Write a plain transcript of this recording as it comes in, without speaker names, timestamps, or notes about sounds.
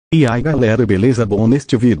E aí galera, beleza? Bom,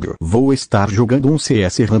 neste vídeo vou estar jogando um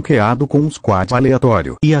CS ranqueado com um squad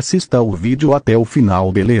aleatório. E assista o vídeo até o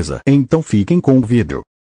final, beleza? Então fiquem com o vídeo.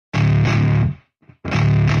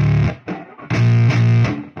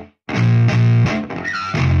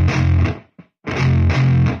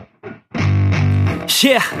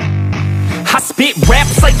 Yeah, I spit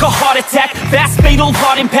raps like a heart attack, fast fatal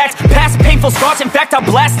heart impact, past painful scars, in fact I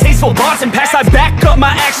blast tasteful bars and packs. I back up my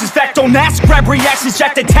actions, fact don't ask, grab reactions,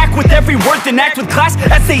 jacked attack with every word, then act with class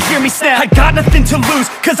as they hear me snap. I got nothing to lose,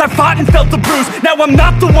 cause I fought and felt the bruise. Now I'm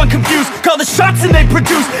not the one confused, call the shots and they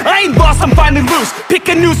produce. I ain't lost, I'm finally loose, pick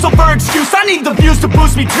a new silver excuse. I need the views to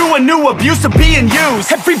boost me to a new abuse of being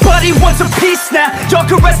used. Everybody wants a piece now, y'all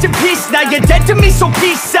can rest in peace now. You're dead to me, so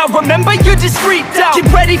peace out, remember you're discreet out.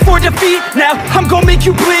 Get ready for defeat now, I'm gonna make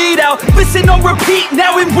you bleed out. Listen on repeat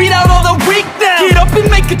now and weed out all the weak now. Get up and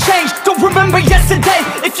make a change, don't remember yesterday.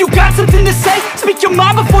 If you got something to say, speak your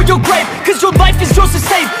mind before your grave, cause your life is yours to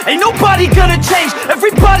save. Ain't nobody gonna change,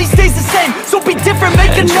 everybody stays the same. So be different,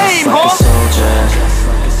 make a name, like a soldier,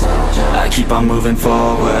 I keep on moving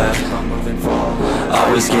forward,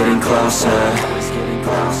 always getting closer.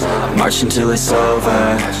 I march until it's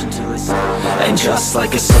over. And just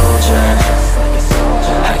like a soldier,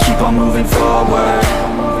 I keep on moving forward,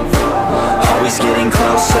 always getting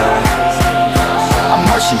closer. I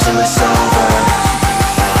march until it's over.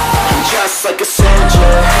 And just like a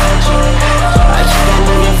soldier, I keep on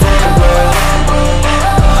moving forward,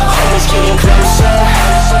 always getting closer.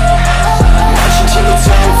 I march until it's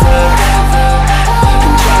over.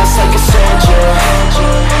 And just like a soldier,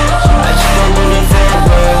 I keep on moving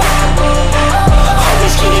forward,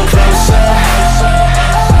 always getting closer.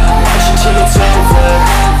 I march until it's over.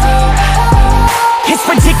 It's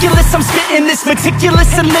ridiculous, I'm spitting this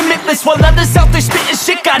meticulous and limitless, while others out there spitting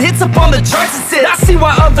shit got hits up on the charts and shit. I see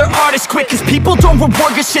why other artists quit, cause people don't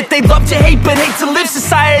reward good shit. They love to hate but hate to live.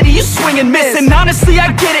 Society, you swing and miss. And honestly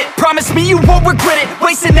I get it, promise me you won't regret it.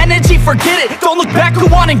 Wasting energy, forget it, don't look back, go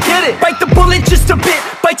on and get it. Bite the bullet just a bit,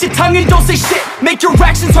 bite your tongue and don't say shit. Make your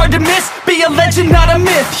actions hard to miss, be a legend not a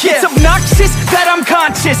myth. Yeah. It's obnoxious that I'm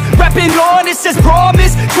conscious, rapping honest as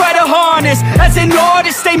promise. Try to harness, as an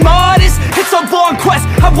artist stay modest. It's a long quest,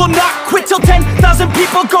 I will not quit till 10,000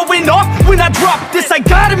 people going off when I drop this. I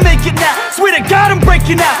gotta make it now, swear to God I'm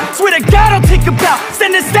breaking out. Swear to God I'll take a bow,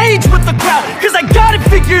 stand the stage with the crowd, cause I got it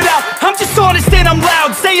figured out. I'm just honest and I'm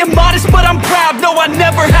loud, saying modest but I'm proud. No, I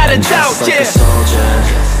never had a doubt, just like yeah. a soldier,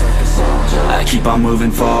 I keep on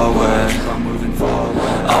moving forward,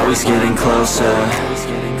 always getting closer.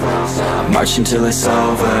 I march until it's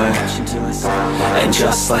over. And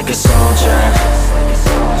just like a soldier,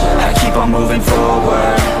 I keep on moving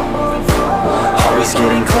forward, always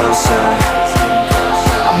getting closer.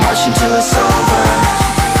 I march until it's over.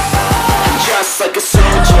 And just like a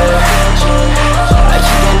soldier, I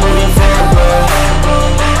keep on moving forward,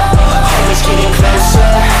 always getting closer.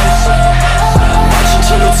 I march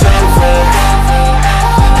until it's over.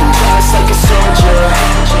 And just like a soldier,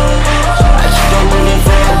 I keep on moving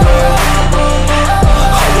forward,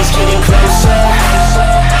 always getting closer.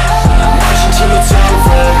 I march until it's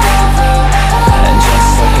over. And just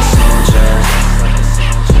like a soldier,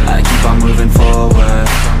 I keep on moving forward,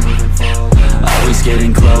 always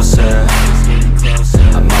getting closer.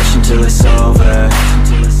 I march until it's over.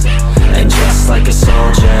 And just like a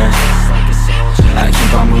soldier, I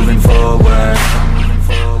keep on moving forward,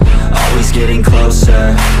 always getting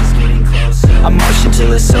closer. I march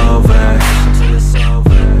until it's over.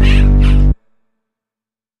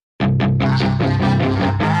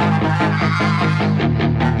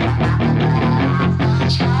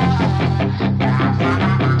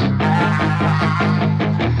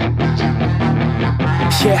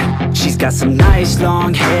 Yeah, she's got some nice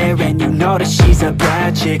long hair, and you know that she's a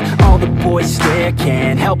bad chick. All the boys stare,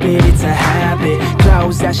 can't help it, it's a habit.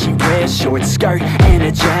 Clothes that she wears, short skirt and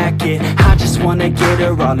a jacket. I just wanna get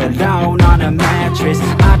her all alone on a mattress.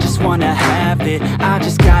 I just wanna have it, I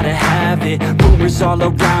just gotta have it. Rumors all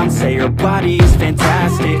around say her body is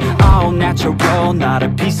fantastic, all natural, not a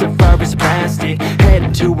piece of fur is plastic.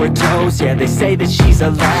 Head to her toes, yeah, they say that she's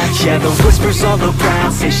a latch. Yeah, those whispers all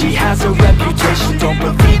around say she has a reputation. Don't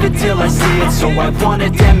believe it till I see it, so I want a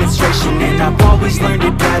demonstration. And I've always learned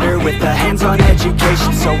it better with a hands-on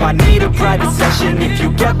education. So I need a private session, if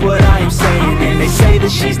you get what I am saying. And they say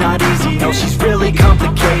that she's not easy, no, she's really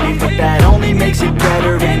complicated, but that only makes it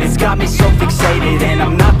better, and it's got me so fixated. And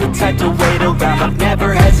I'm not the type to wait around, I've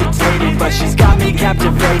never hesitated, but she's got me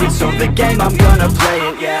captivated, so the game, I'm gonna play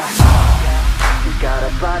it, yeah. She's got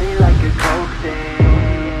a body like a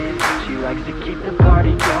gostem, she likes to keep the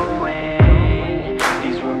party going.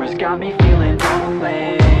 These rumors got me feeling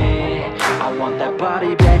lonely. want that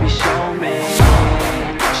body, baby, show me.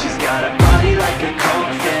 She's got a body like a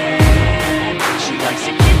coke thing. She likes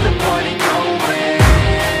to keep the party going.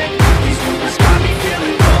 These rumors got me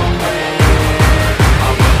feeling lonely. I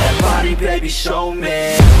want that body, baby, show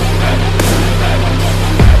me.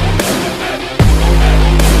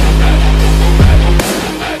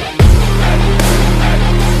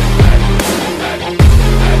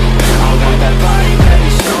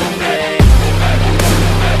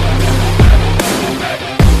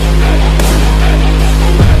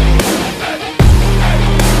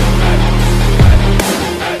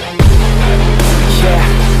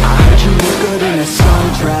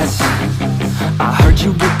 I heard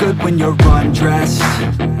you look good when you're undressed.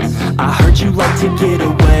 I heard you like to get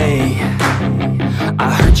away. I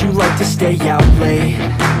heard you like to stay out late.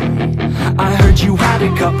 I heard you had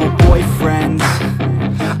a couple boyfriends.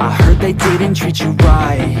 I heard they didn't treat you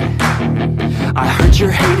right. I heard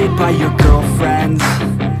you're hated by your girlfriends,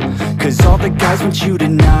 'cause all the guys want you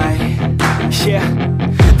tonight. Yeah,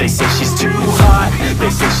 they say she's too hot, they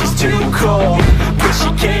say she's too cold. Where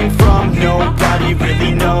she came from, nobody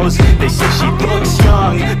really knows. They say she looks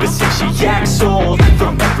young, but say she acts old.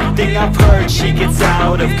 From everything I've heard, she gets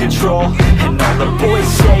out of control. And all the boys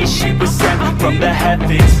say she was sent from the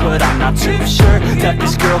heavens, but I'm not too sure that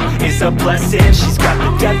this girl is a blessing. She's got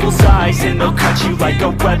the devil's eyes and they'll cut you like a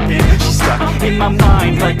weapon. She's stuck in my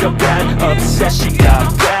mind like a bad obsession.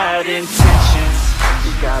 Got bad intentions.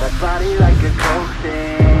 She's got a body like a coke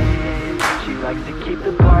thing. She likes to keep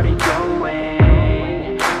the party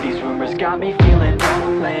going. These rumors got me feeling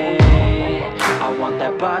lonely. I want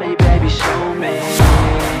that body, baby, show me.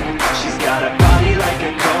 She's got a body like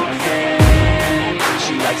a coke thing.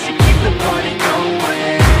 She likes to keep the party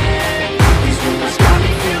going. These rumors got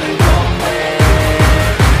me feeling lonely.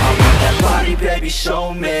 I want that body, baby,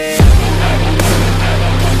 show me.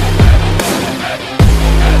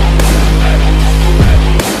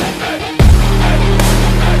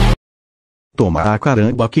 Toma a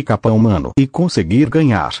caramba, que capão, mano. E conseguir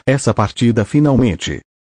ganhar essa partida finalmente.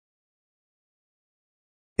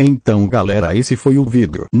 Então galera, esse foi o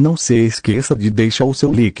vídeo. Não se esqueça de deixar o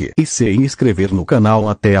seu like e se inscrever no canal.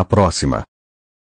 Até a próxima.